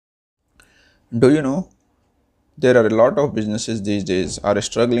Do you know there are a lot of businesses these days are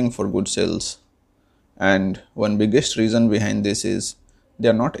struggling for good sales, and one biggest reason behind this is they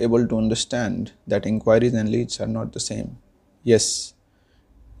are not able to understand that inquiries and leads are not the same. Yes,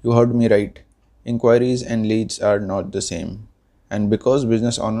 you heard me right. Inquiries and leads are not the same. And because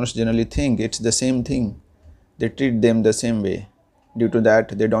business owners generally think it's the same thing, they treat them the same way. Due to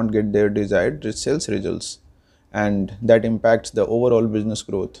that, they don't get their desired sales results, and that impacts the overall business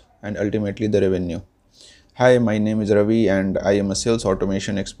growth and ultimately the revenue. Hi, my name is Ravi and I am a sales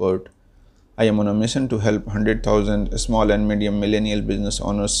automation expert. I am on a mission to help 100,000 small and medium millennial business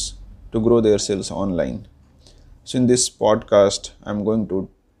owners to grow their sales online. So, in this podcast, I'm going to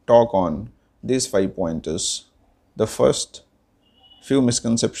talk on these 5 pointers. The first, few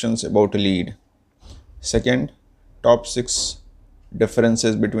misconceptions about a lead. Second, top 6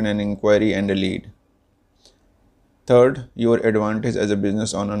 differences between an inquiry and a lead. Third, your advantage as a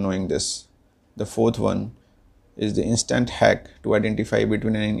business owner knowing this. The fourth one is the instant hack to identify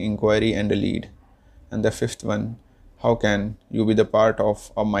between an inquiry and a lead. And the fifth one, how can you be the part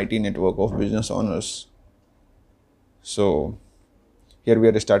of a mighty network of business owners? So, here we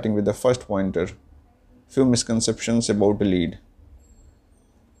are starting with the first pointer. Few misconceptions about a lead.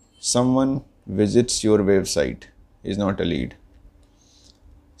 Someone visits your website is not a lead.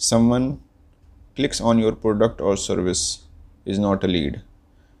 Someone clicks on your product or service is not a lead.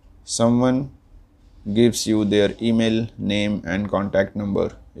 Someone gives you their email, name, and contact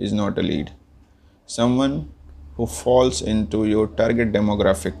number is not a lead. Someone who falls into your target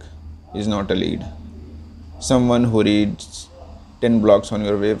demographic is not a lead. Someone who reads 10 blogs on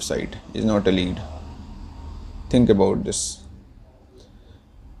your website is not a lead. Think about this.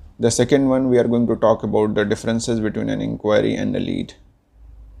 The second one, we are going to talk about the differences between an inquiry and a lead.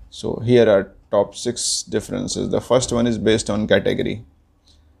 So here are top 6 differences. The first one is based on category.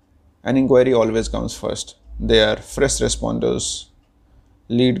 An inquiry always comes first. They are fresh responders.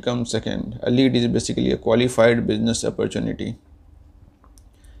 Lead comes second. A lead is basically a qualified business opportunity.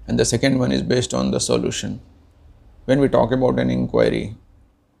 And the second one is based on the solution. When we talk about an inquiry,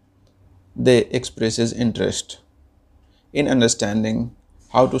 they expresses interest in understanding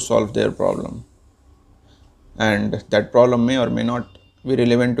how to solve their problem. And that problem may or may not be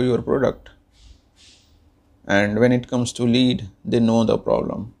relevant to your product. And when it comes to lead, they know the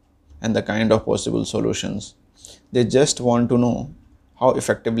problem and the kind of possible solutions. They just want to know how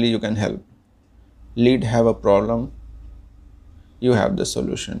effectively you can help. Lead have a problem, you have the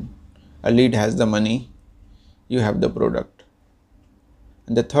solution. A lead has the money, you have the product.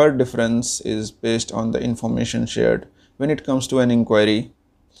 And the third difference is based on the information shared. When it comes to an inquiry,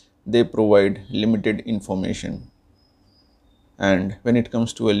 they provide limited information. And when it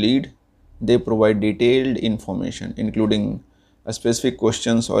comes to a lead, they provide detailed information, including specific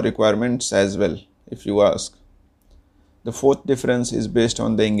questions or requirements as well, if you ask. The fourth difference is based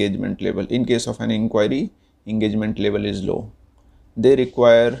on the engagement level. In case of an inquiry, engagement level is low. They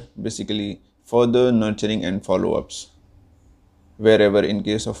require basically further nurturing and follow-ups. Wherever in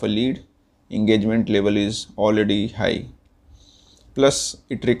case of a lead, engagement level is already high. Plus,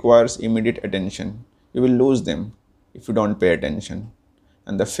 it requires immediate attention. You will lose them if you don't pay attention.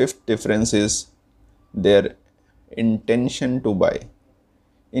 And the fifth difference is their intention to buy.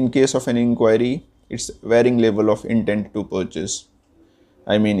 In case of an inquiry, it's varying level of intent to purchase.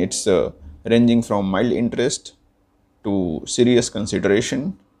 It's ranging from mild interest to serious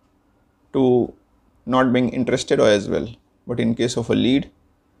consideration to not being interested as well. But in case of a lead,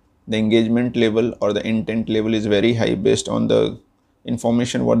 the engagement level or the intent level is very high based on the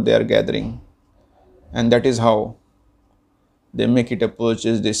information what they are gathering. And that is how they make it a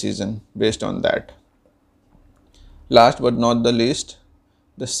purchase decision based on that. Last but not the least,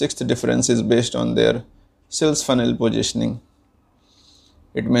 the sixth difference is based on their sales funnel positioning.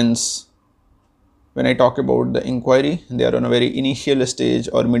 It means when I talk about the inquiry, they are on a very initial stage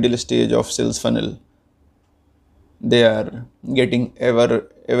or middle stage of sales funnel. They are getting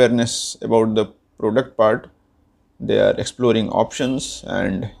awareness about the product part. They are exploring options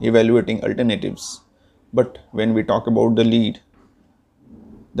and evaluating alternatives. But when we talk about the lead,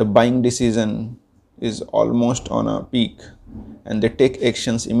 the buying decision is almost on a peak and they take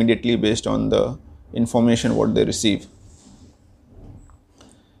actions immediately based on the information what they receive.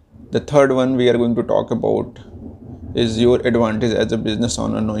 The third one we are going to talk about is your advantage as a business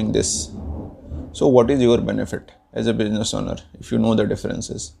owner knowing this. So what is your benefit as a business owner if you know the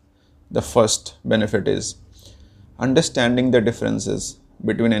differences? The first benefit is understanding the differences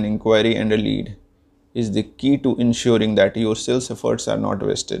between an inquiry and a lead is the key to ensuring that your sales efforts are not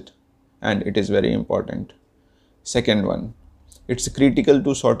wasted, and it is very important. Second one, It's critical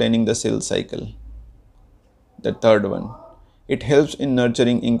to shortening the sales cycle. The third one, it helps in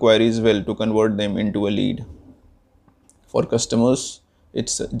nurturing inquiries well to convert them into a lead. For customers,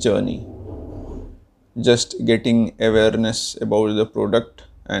 it's a journey, just getting awareness about the product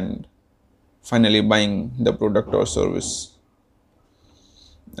and finally buying the product or service.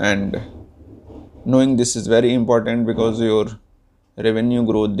 And knowing this is very important because your revenue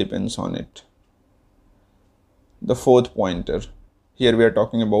growth depends on it. The fourth pointer, here we are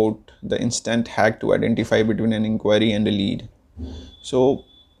talking about the instant hack to identify between an inquiry and a lead. So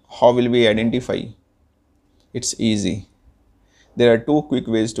how will we identify? It's easy. There are two quick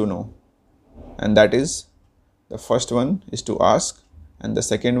ways to know, and that is, the first one is to ask and the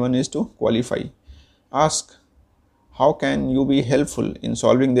second one is to qualify. Ask, how can you be helpful in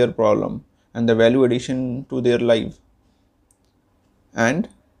solving their problem and the value addition to their life? And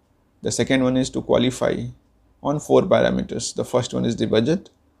the second one is to qualify on 4 parameters. The first one is the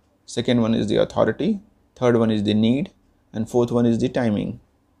budget, second one is the authority, third one is the need, and fourth one is the timing.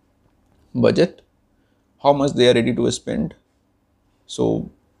 Budget, how much they are ready to spend.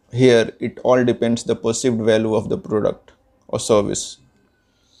 So here it all depends the perceived value of the product or service.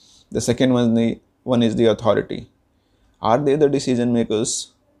 The second one is the authority. Are they the decision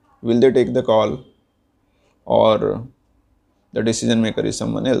makers? Will they take the call, or the decision maker is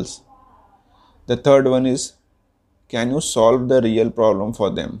someone else? The third one is, can you solve the real problem for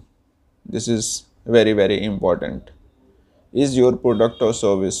them? This is very, very important. Is your product or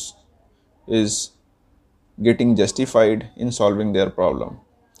service is getting justified in solving their problem?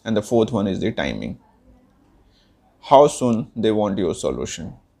 And the fourth one is the timing. How soon they want your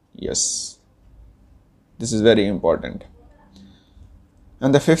solution? Yes, this is very important.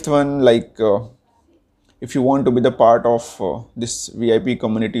 And the fifth one, if you want to be the part of this VIP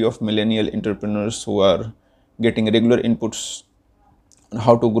community of millennial entrepreneurs who are getting regular inputs on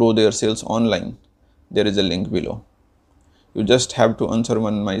how to grow their sales online, there is a link below. You just have to answer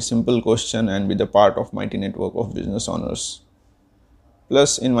my simple question and be the part of mighty network of business owners.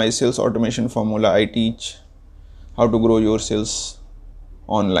 Plus, in my sales automation formula, I teach how to grow your sales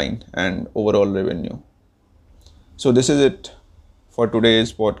online and overall revenue. So this is it for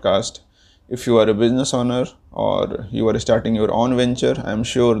today's podcast. If you are a business owner or you are starting your own venture, I am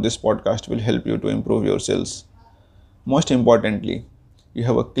sure this podcast will help you to improve your sales. Most importantly, you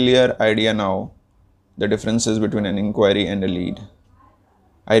have a clear idea now the differences between an inquiry and a lead.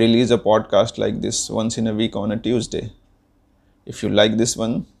 I release a podcast like this once in a week on a Tuesday. If you like this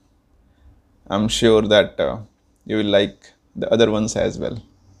one, I'm sure that you will like the other ones as well.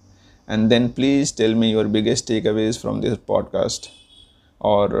 And then please tell me your biggest takeaways from this podcast,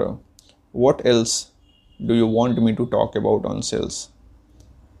 or what else do you want me to talk about on sales.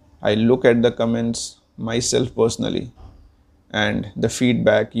 I look at the comments myself personally, and the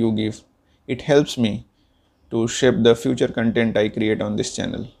feedback you give, it helps me to shape the future content I create on this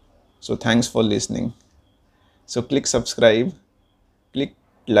channel. So thanks for listening. So click subscribe, click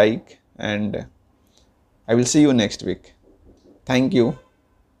like, and I will see you next week. Thank you.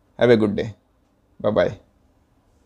 Have a good day. Bye-bye.